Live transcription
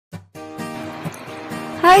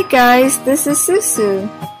Hi guys, this is Susu.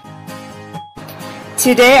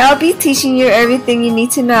 Today I'll be teaching you everything you need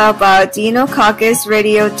to know about Deinococcus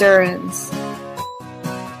Radiodurans.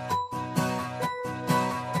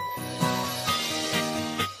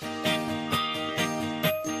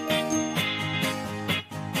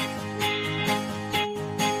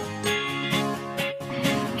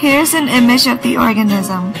 Here's an image of the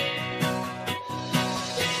organism.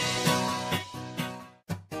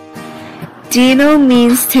 Deino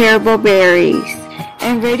means terrible berries,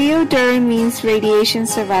 and Radioduran means radiation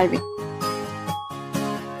surviving.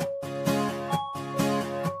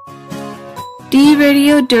 D.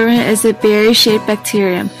 Radioduran is a berry-shaped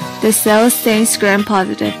bacterium. The cell stains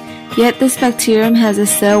gram-positive, yet this bacterium has a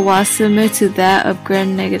cell wall similar to that of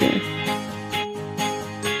gram-negative.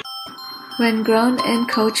 When grown in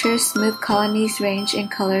culture, smooth colonies range in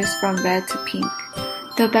colors from red to pink.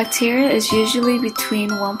 The bacteria is usually between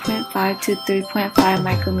 1.5 to 3.5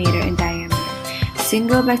 micrometer in diameter.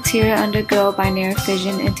 Single bacteria undergo binary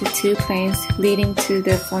fission into two planes, leading to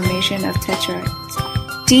the formation of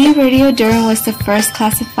tetraoids. D. Radioduran was the first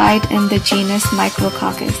classified in the genus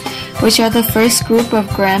Micrococcus, which are the first group of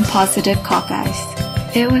gram-positive cocci.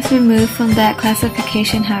 It was removed from that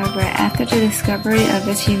classification, however, after the discovery of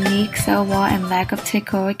its unique cell wall and lack of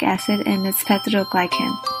teichoic acid in its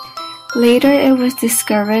peptidoglycan. Later, it was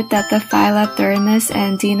discovered that the phyla Thermus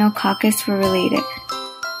and Deinococcus were related.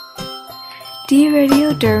 D.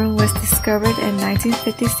 Radioduran was discovered in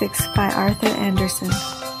 1956 by Arthur Anderson.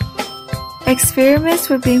 Experiments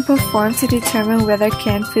were being performed to determine whether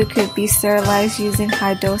canned food could be sterilized using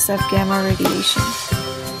high dose of gamma radiation.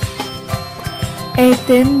 A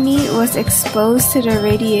thin meat was exposed to the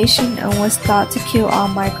radiation and was thought to kill all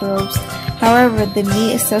microbes. However, the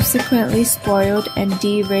meat subsequently spoiled and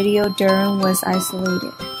D. Radioduran was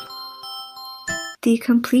isolated. The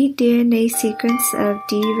complete DNA sequence of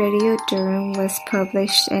D. Radioduran was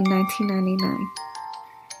published in 1999.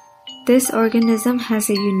 This organism has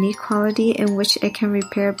a unique quality in which it can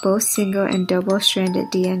repair both single and double-stranded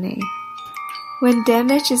DNA. When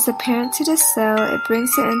damage is apparent to the cell, it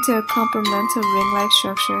brings it into a complemental ring-like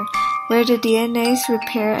structure, where the DNA is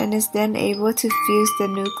repaired and is then able to fuse the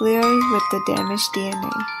nuclei with the damaged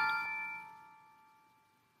DNA.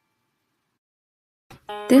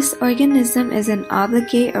 This organism is an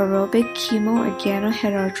obligate aerobic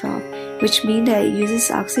chemoorganoheterotroph, which means that it uses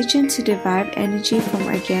oxygen to derive energy from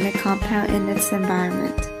organic compound in its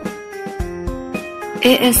environment.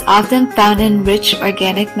 It is often found in rich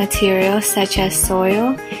organic materials such as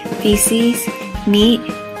soil, feces, meat,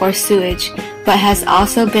 or sewage, but has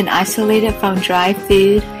also been isolated from dry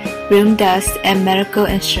food, room dust, and medical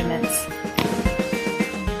instruments.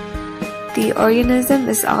 The organism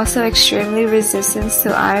is also extremely resistant to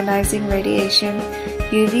ionizing radiation,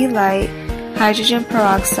 UV light, hydrogen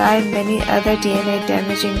peroxide, and many other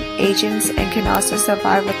DNA-damaging agents, and can also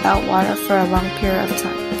survive without water for a long period of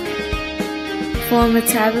time. For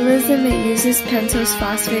metabolism, it uses pentose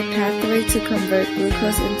phosphate pathway to convert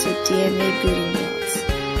glucose into DNA building blocks.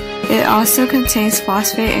 It also contains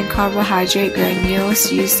phosphate and carbohydrate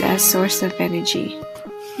granules used as source of energy.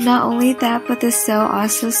 Not only that, but the cell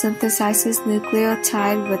also synthesizes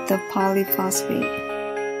nucleotide with the polyphosphate.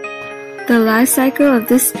 The life cycle of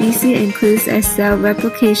this species includes a cell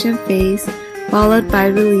replication phase, followed by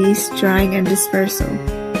release, drying, and dispersal.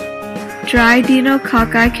 Dry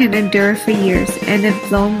Deinococcus can endure for years, and if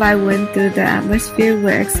blown by wind through the atmosphere,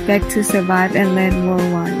 would expect to survive and land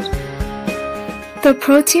worldwide. The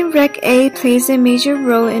protein Rec-A plays a major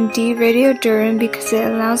role in D. Radioduran because it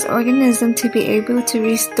allows organism to be able to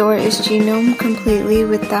restore its genome completely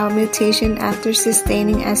without mutation after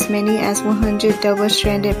sustaining as many as 100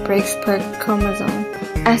 double-stranded breaks per chromosome,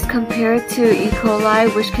 as compared to E. coli,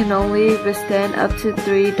 which can only withstand up to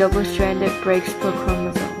 3 double-stranded breaks per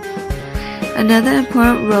chromosome. Another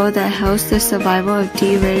important role that helps the survival of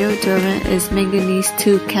D. Radioduran is manganese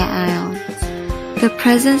 2 cations. The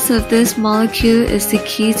presence of this molecule is the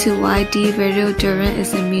key to why D. Radioduran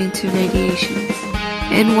is immune to radiation.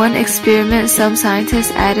 In one experiment, some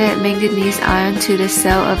scientists added manganese ion to the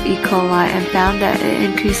cell of E. coli and found that it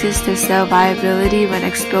increases the cell viability when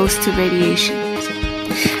exposed to radiation.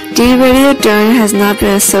 D. Radioduran has not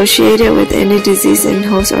been associated with any disease in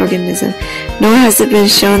host organism, nor has it been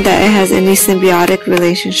shown that it has any symbiotic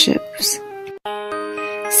relationships.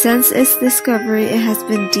 Since its discovery, it has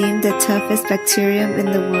been deemed the toughest bacterium in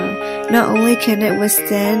the world. Not only can it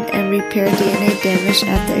withstand and repair DNA damage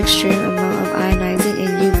at the extreme amount of ionizing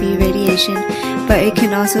and UV radiation, but it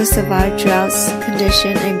can also survive drought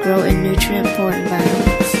conditions and grow in nutrient-poor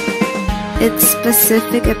environments. Its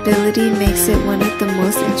specific ability makes it one of the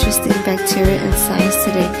most interesting bacteria in science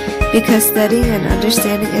today, because studying and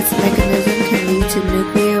understanding its mechanism can lead to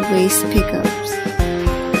nuclear waste pickups.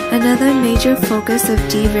 Another major focus of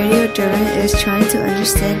D. Radioduran is trying to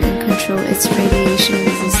understand and control its radiation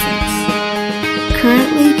resistance.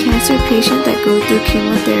 Currently, cancer patients that go through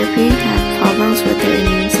chemotherapy have problems with their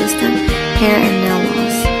immune system, hair, and nail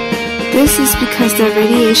loss. This is because the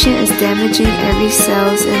radiation is damaging every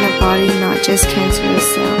cells in the body, not just cancerous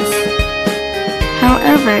cells.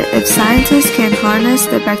 However, if scientists can harness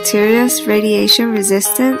the bacteria's radiation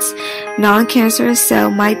resistance, non-cancerous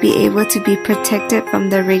cells might be able to be protected from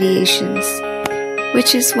the radiations,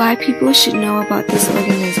 which is why people should know about this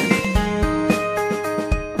organism.